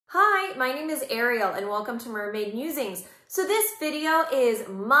Hi, my name is Ariel and welcome to Mermaid Musings. So this video is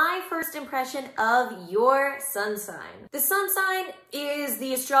my first impression of your sun sign. The sun sign is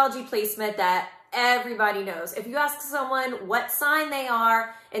the astrology placement that everybody knows. If you ask someone what sign they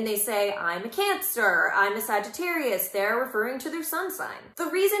are and they say, I'm a Cancer, I'm a Sagittarius, they're referring to their sun sign. The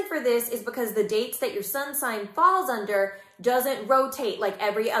reason for this is because the dates that your sun sign falls under doesn't rotate like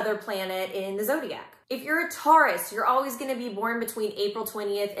every other planet in the zodiac. If you're a Taurus, you're always going to be born between April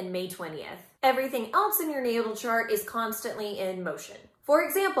 20th and May 20th. Everything else in your natal chart is constantly in motion. For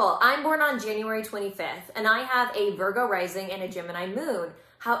example, I'm born on January 25th and I have a Virgo rising and a Gemini moon.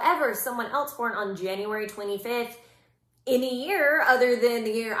 However, someone else born on January 25th in a year other than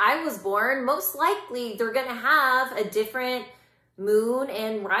the year I was born, most likely they're going to have a different moon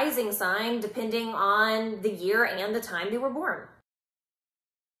and rising sign depending on the year and the time they were born.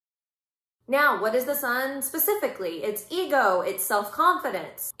 Now, what is the sun specifically? It's ego, it's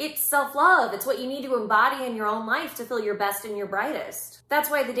self-confidence, it's self-love, it's what you need to embody in your own life to feel your best and your brightest. That's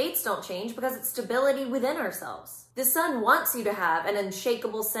why the dates don't change, because it's stability within ourselves. The sun wants you to have an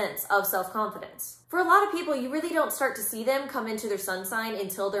unshakable sense of self-confidence. For a lot of people, you really don't start to see them come into their sun sign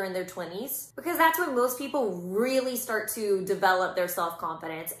until they're in their 20s, because that's when most people really start to develop their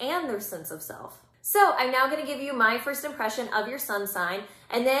self-confidence and their sense of self. So I'm now going to give you my first impression of your sun sign,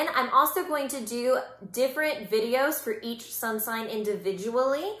 and then I'm also going to do different videos for each sun sign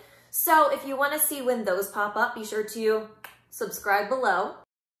individually. So if you want to see when those pop up, be sure to subscribe below.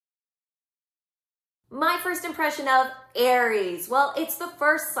 My first impression of Aries. Well, it's the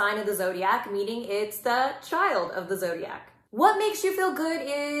first sign of the zodiac, meaning it's the child of the zodiac. What makes you feel good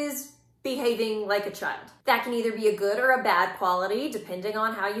is behaving like a child. That can either be a good or a bad quality, depending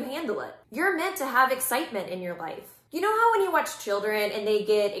on how you handle it. You're meant to have excitement in your life. You know how when you watch children and they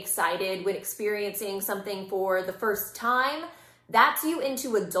get excited when experiencing something for the first time? That's you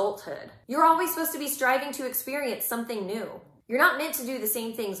into adulthood. You're always supposed to be striving to experience something new. You're not meant to do the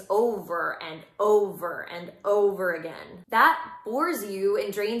same things over and over and over again. That bores you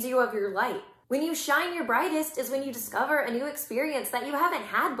and drains you of your light. When you shine your brightest is when you discover a new experience that you haven't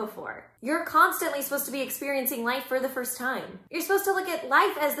had before. You're constantly supposed to be experiencing life for the first time. You're supposed to look at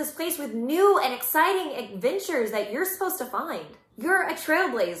life as this place with new and exciting adventures that you're supposed to find. You're a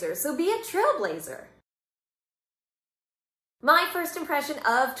trailblazer, so be a trailblazer. My first impression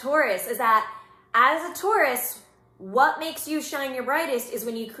of Taurus is that as a Taurus, what makes you shine your brightest is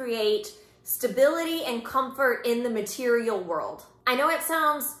when you create stability and comfort in the material world. I know it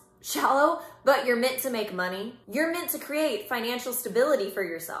sounds shallow, but you're meant to make money. You're meant to create financial stability for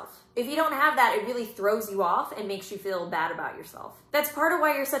yourself. If you don't have that, it really throws you off and makes you feel bad about yourself. That's part of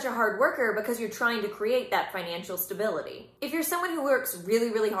why you're such a hard worker, because you're trying to create that financial stability. If you're someone who works really,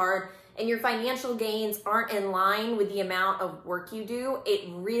 really hard and your financial gains aren't in line with the amount of work you do, it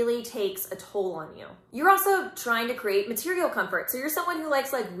really takes a toll on you. You're also trying to create material comfort. So you're someone who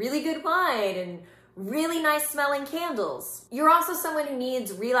likes really good wine and really nice smelling candles. You're also someone who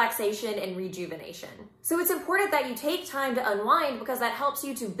needs relaxation and rejuvenation. So it's important that you take time to unwind, because that helps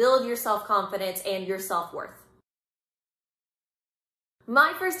you to build your self-confidence and your self-worth.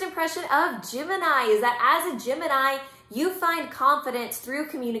 My first impression of Gemini is that as a Gemini, you find confidence through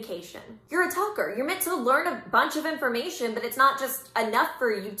communication. You're a talker. You're meant to learn a bunch of information, but it's not just enough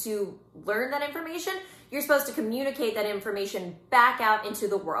for you to learn that information. You're supposed to communicate that information back out into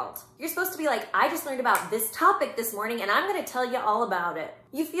the world. You're supposed to be like, I just learned about this topic this morning and I'm going to tell you all about it.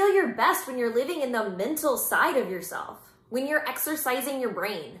 You feel your best when you're living in the mental side of yourself, when you're exercising your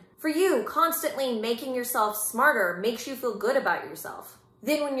brain. For you, constantly making yourself smarter makes you feel good about yourself.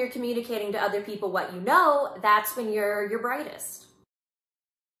 Then when you're communicating to other people what you know, that's when you're your brightest.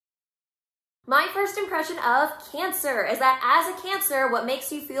 My first impression of Cancer is that as a Cancer, what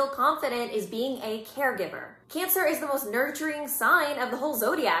makes you feel confident is being a caregiver. Cancer is the most nurturing sign of the whole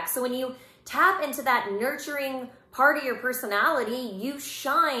zodiac. So when you tap into that nurturing part of your personality, you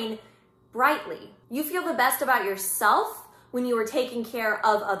shine brightly. You feel the best about yourself when you are taking care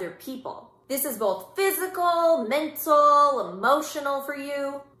of other people. This is both physical, mental, emotional for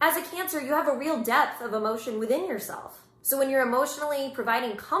you. As a Cancer, you have a real depth of emotion within yourself. So when you're emotionally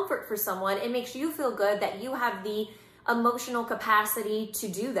providing comfort for someone, it makes you feel good that you have the emotional capacity to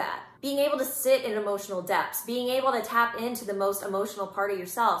do that. Being able to sit in emotional depths, being able to tap into the most emotional part of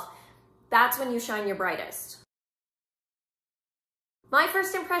yourself, that's when you shine your brightest. My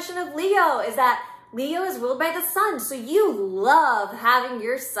first impression of Leo is that Leo is ruled by the sun, so you love having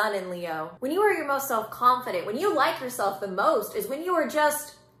your sun in Leo. When you are your most self-confident, when you like yourself the most, is when you are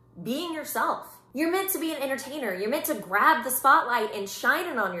just being yourself. You're meant to be an entertainer. You're meant to grab the spotlight and shine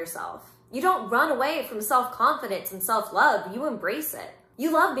it on yourself. You don't run away from self-confidence and self-love. You embrace it. You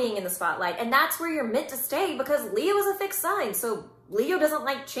love being in the spotlight, and that's where you're meant to stay because Leo is a fixed sign, so Leo doesn't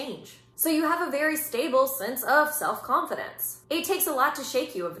like change. So you have a very stable sense of self-confidence. It takes a lot to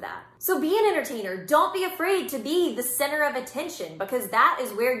shake you of that. So be an entertainer. Don't be afraid to be the center of attention because that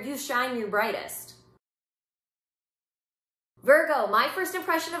is where you shine your brightest. Virgo, my first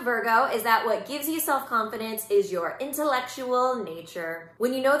impression of Virgo is that what gives you self-confidence is your intellectual nature.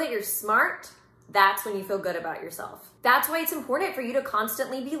 When you know that you're smart, that's when you feel good about yourself. That's why it's important for you to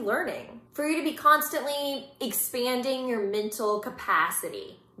constantly be learning, for you to be constantly expanding your mental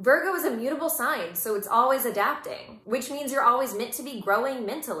capacity. Virgo is a mutable sign, so it's always adapting, which means you're always meant to be growing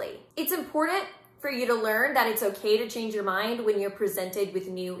mentally. It's important for you to learn that it's okay to change your mind when you're presented with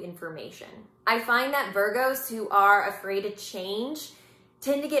new information. I find that Virgos who are afraid to change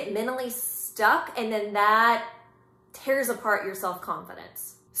tend to get mentally stuck, and then that tears apart your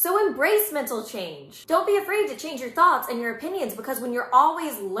self-confidence. So embrace mental change. Don't be afraid to change your thoughts and your opinions because when you're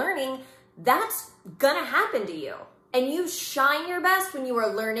always learning, that's gonna happen to you. And you shine your best when you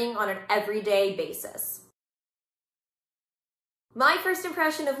are learning on an everyday basis. My first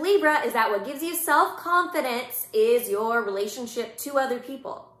impression of Libra is that what gives you self-confidence is your relationship to other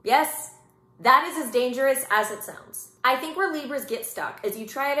people. Yes, that is as dangerous as it sounds. I think where Libras get stuck is you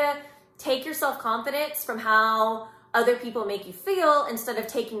try to take your self-confidence from how other people make you feel instead of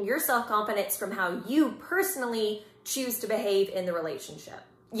taking your self-confidence from how you personally choose to behave in the relationship.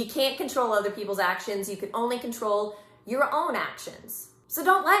 You can't control other people's actions. You can only control your own actions. So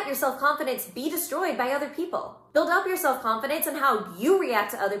don't let your self-confidence be destroyed by other people. Build up your self-confidence in how you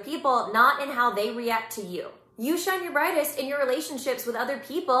react to other people, not in how they react to you. You shine your brightest in your relationships with other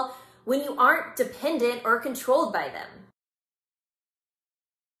people when you aren't dependent or controlled by them.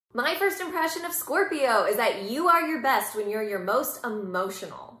 My first impression of Scorpio is that you are your best when you're your most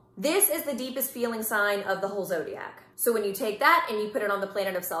emotional. This is the deepest feeling sign of the whole zodiac. So when you take that and you put it on the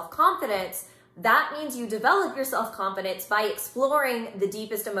planet of self-confidence, that means you develop your self-confidence by exploring the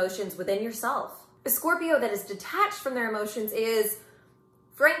deepest emotions within yourself. A Scorpio that is detached from their emotions is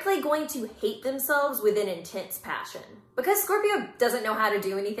frankly going to hate themselves with an intense passion. Because Scorpio doesn't know how to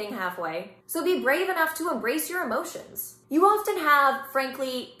do anything halfway. So be brave enough to embrace your emotions. You often have,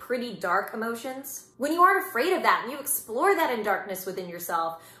 frankly, pretty dark emotions. When you aren't afraid of that and you explore that in darkness within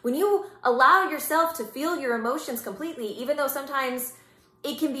yourself, when you allow yourself to feel your emotions completely, even though sometimes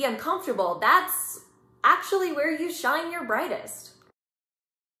it can be uncomfortable, that's actually where you shine your brightest.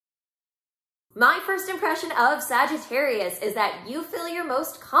 My first impression of Sagittarius is that you feel your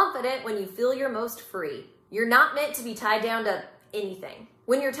most confident when you feel your most free. You're not meant to be tied down to anything.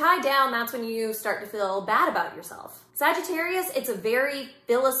 When you're tied down, that's when you start to feel bad about yourself. Sagittarius, it's a very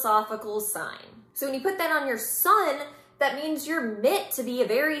philosophical sign. So when you put that on your sun, that means you're meant to be a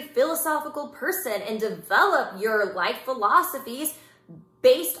very philosophical person and develop your life philosophies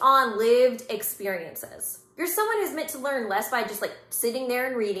based on lived experiences. You're someone who's meant to learn less by just like sitting there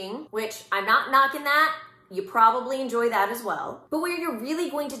and reading, which I'm not knocking that. You probably enjoy that as well. But where you're really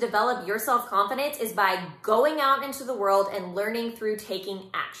going to develop your self-confidence is by going out into the world and learning through taking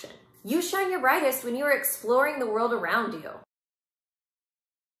action. You shine your brightest when you are exploring the world around you.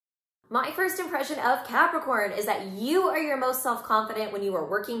 My first impression of Capricorn is that you are your most self-confident when you are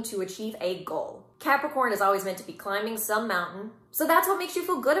working to achieve a goal. Capricorn is always meant to be climbing some mountain. So that's what makes you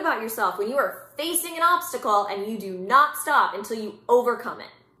feel good about yourself when you are facing an obstacle and you do not stop until you overcome it.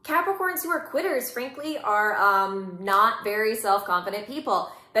 Capricorns who are quitters, frankly, are not very self-confident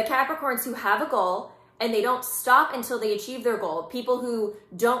people. But Capricorns who have a goal and they don't stop until they achieve their goal, people who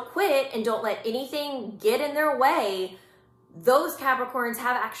don't quit and don't let anything get in their way, those Capricorns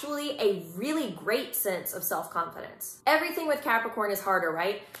have actually a really great sense of self-confidence. Everything with Capricorn is harder,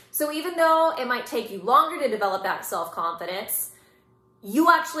 right? So even though it might take you longer to develop that self-confidence,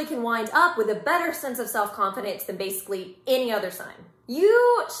 you actually can wind up with a better sense of self-confidence than basically any other sign.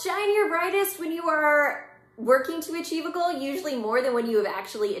 You shine your brightest when you are working to achieve a goal, usually more than when you have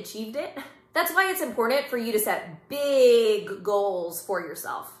actually achieved it. That's why it's important for you to set big goals for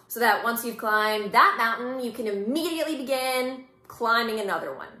yourself, so that once you've climbed that mountain, you can immediately begin climbing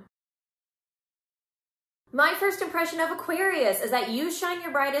another one. My first impression of Aquarius is that you shine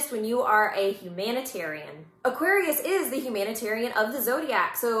your brightest when you are a humanitarian. Aquarius is the humanitarian of the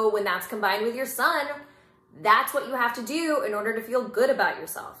zodiac, so when that's combined with your sun, that's what you have to do in order to feel good about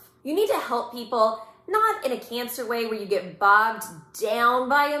yourself. You need to help people, not in a Cancer way where you get bogged down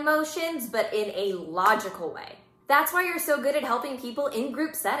by emotions, but in a logical way. That's why you're so good at helping people in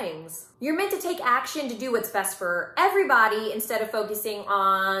group settings. You're meant to take action to do what's best for everybody instead of focusing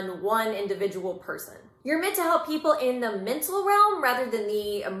on one individual person. You're meant to help people in the mental realm rather than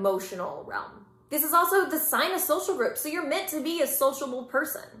the emotional realm. This is also the sign of social group, so you're meant to be a sociable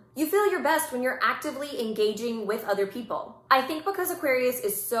person. You feel your best when you're actively engaging with other people. I think because Aquarius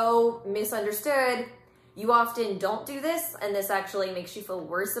is so misunderstood, you often don't do this, and this actually makes you feel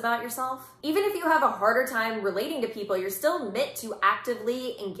worse about yourself. Even if you have a harder time relating to people, you're still meant to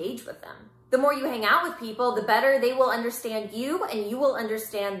actively engage with them. The more you hang out with people, the better they will understand you and you will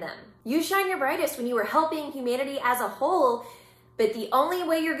understand them. You shine your brightest when you are helping humanity as a whole, but the only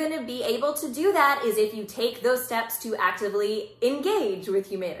way you're going to be able to do that is if you take those steps to actively engage with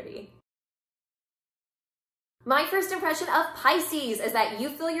humanity. My first impression of Pisces is that you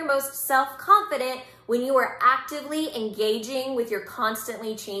feel your most self-confident when you are actively engaging with your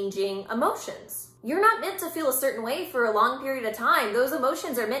constantly changing emotions. You're not meant to feel a certain way for a long period of time. Those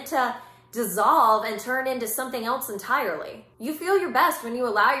emotions are meant to dissolve and turn into something else entirely. You feel your best when you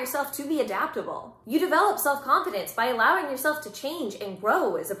allow yourself to be adaptable. You develop self-confidence by allowing yourself to change and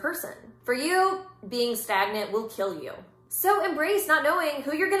grow as a person. For you, being stagnant will kill you. So embrace not knowing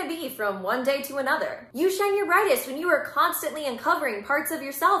who you're going to be from one day to another. You shine your brightest when you are constantly uncovering parts of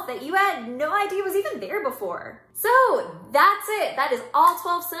yourself that you had no idea was even there before. So that's it. That is all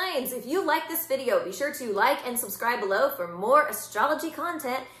 12 signs. If you like this video, be sure to like and subscribe below for more astrology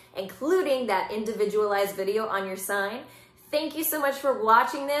content, including that individualized video on your sign. Thank you so much for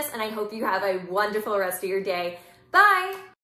watching this, and I hope you have a wonderful rest of your day. Bye!